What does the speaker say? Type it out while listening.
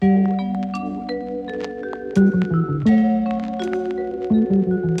DJ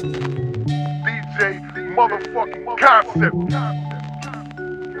motherfucking Concept.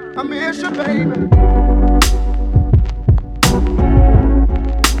 I miss you, baby.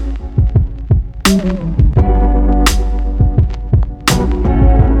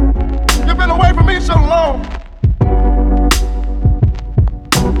 You've been away from me so long.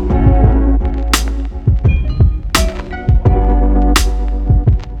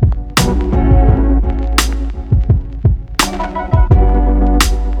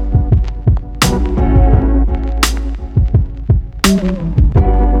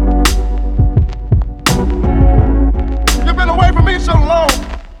 You've been away from me so long.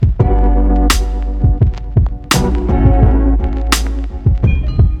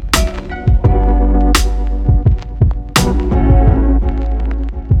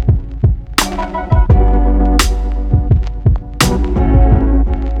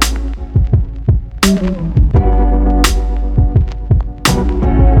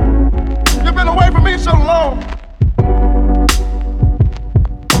 You've been away from me so long.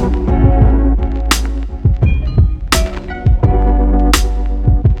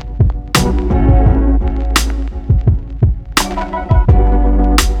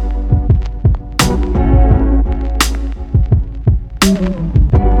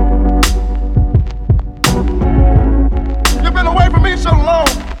 You've been away from me so long.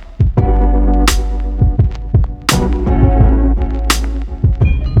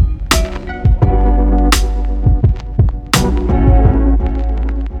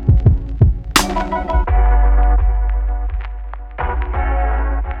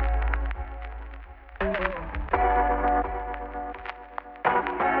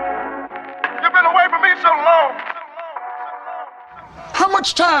 You've been away from me so long. How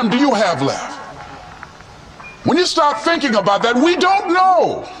much time do you have left? When you start thinking about that, we don't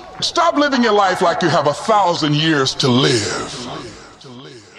know. Stop living your life like you have 1,000 years to live.